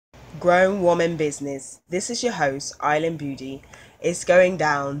Grown Woman Business. This is your host, Island Beauty. It's going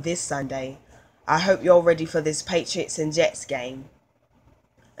down this Sunday. I hope you're ready for this Patriots and Jets game.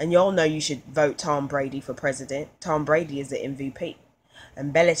 And y'all know you should vote Tom Brady for president. Tom Brady is the MVP.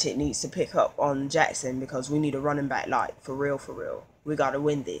 And Belichick needs to pick up on Jackson because we need a running back like, for real, for real. We got to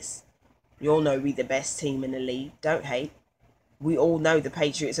win this. You all know we the best team in the league. Don't hate. We all know the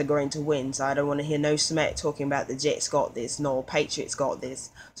Patriots are going to win, so I don't want to hear no smack talking about the Jets got this, nor Patriots got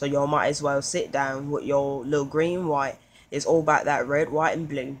this. So y'all might as well sit down with your little green and white. It's all about that red, white, and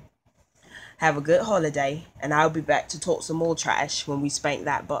blue. Have a good holiday, and I'll be back to talk some more trash when we spank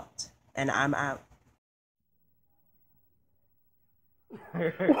that butt. And I'm out.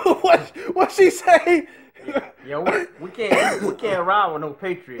 What she say? Yeah, we can't ride with no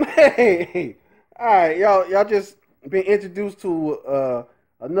Patriots. Hey, all right, y'all just been introduced to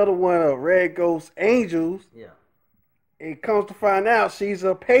another one of Red Ghost Angels. Yeah. It comes to find out she's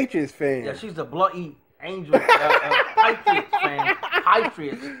a Patriots fan. Yeah, she's a bloody Angel Patriots fan.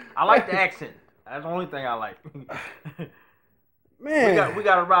 Patriots. I like the accent. That's the only thing I like. Man, we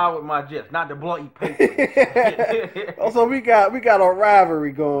got to ride with my Jets, not the bloody Patriots. Also, we got a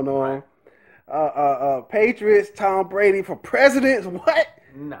rivalry going on. Right. Patriots, Tom Brady for president. What?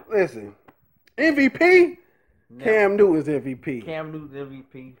 No. Listen, MVP. No. Cam Newton's MVP. Cam Newton's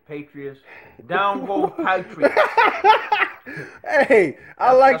MVP. Patriots. Down go Patriots. Hey,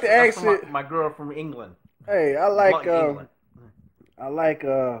 I like the accent. My girl from England. Hey, I like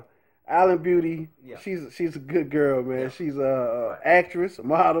Island Beauty. Yeah. She's a good girl, man. Yeah. She's a actress, a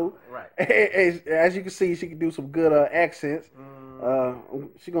model. Right. As you can see, she can do some good accents.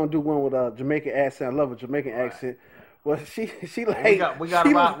 She's gonna do one with a Jamaican accent. I love a Jamaican accent. Well, she like we gotta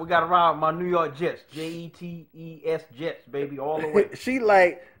ride with my New York Jets. Jets Jets, baby, all the way. She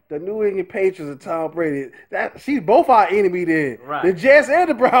like the New England Patriots and Tom Brady. She's both our enemy then. Right. The Jets and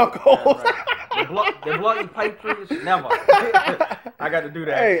the Broncos. Right. The bloody Patriots, never. I got to do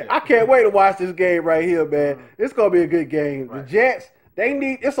that. Hey, I can't wait to watch this game right here, man. It's gonna be a good game. Right. The Jets,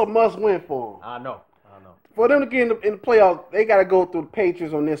 it's a must win for them. I know. For them to get in the playoffs, they got to go through the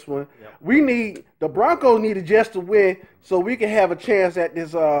Patriots on this one. Yep. The Broncos need the Jets to win so we can have a chance at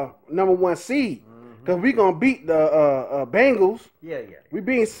this number one seed. Because we're going to beat the Bengals. Yeah. We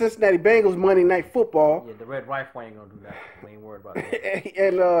beat Cincinnati Bengals Monday Night Football. Yeah, the Red Rifle ain't going to do that. We ain't worried about that.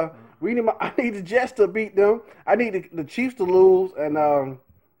 And I need the Jets to beat them. I need the Chiefs to lose. And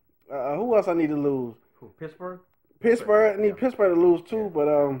who else I need to lose? Who, Pittsburgh? Pittsburgh. I need Pittsburgh to lose too,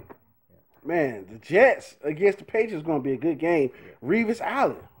 but man, the Jets against the Patriots is going to be a good game. Yeah. Revis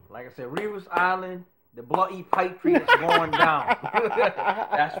Island. Like I said, Revis Island, the bloody Patriots going down.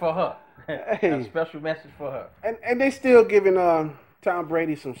 That's for her. Hey. That's a special message for her. And they still giving Tom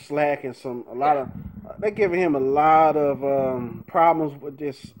Brady some slack and they're giving him a lot of problems with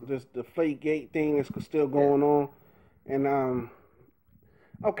this Deflategate thing that's still going on. And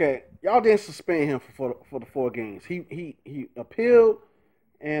okay, y'all didn't suspend him for the 4 games. He appealed.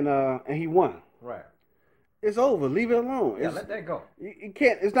 And he won. Right. It's over. Leave it alone. Yeah, let that go. You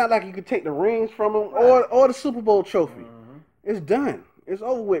can't. It's not like you could take the rings from him or the Super Bowl trophy. It's done. It's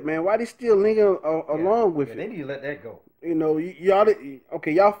over with, man. Why they still linger along with it? They need to let that go. You know,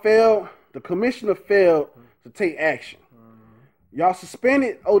 y'all failed. The commissioner failed to take action. Y'all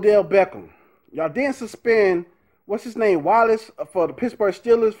suspended Odell Beckham. Y'all didn't suspend what's his name, Wallace, for the Pittsburgh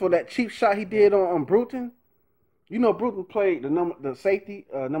Steelers for that cheap shot he did on Bruton. You know, Bruton played the safety,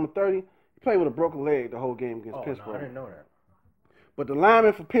 number 30. He played with a broken leg the whole game against Pittsburgh. No, I didn't know that. But the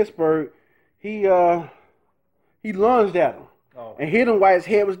lineman for Pittsburgh, he lunged at him and hit him while his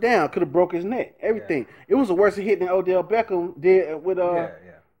head was down. Could have broke his neck. Everything. Yeah. It was a worse hit than Odell Beckham did with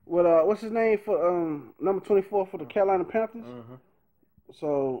what's his name for number 24 for the Carolina Panthers.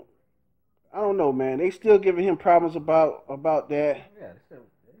 So I don't know, man. They still giving him problems about that. Yeah, they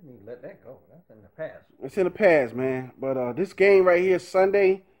need to let that go. That's in the past. It's in the past, man. But this game right here,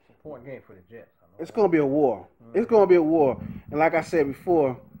 Sunday. It's an important game for the Jets. It's going to be a war. It's going to be a war. And like I said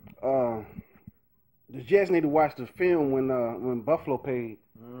before, the Jets need to watch the film when Buffalo played.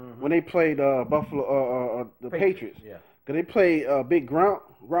 When they played Buffalo, the Patriots. Yeah. Because they played Big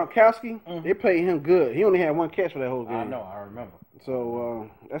Gronkowski. They played him good. He only had 1 catch for that whole game. I know. I remember. So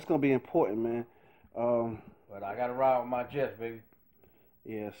that's going to be important, man. But I got to ride with my Jets, baby.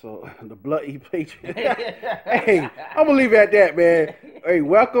 Yeah, so the bloody Patriots. Hey, I'm gonna leave it at that, man. Hey,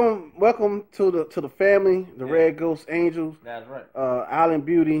 welcome to the family, the Red Ghost Angels. That's right. Island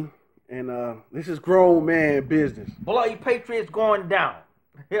Beauty, and this is grown man business. Bloody Patriots going down.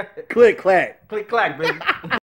 Click clack. Click clack, baby.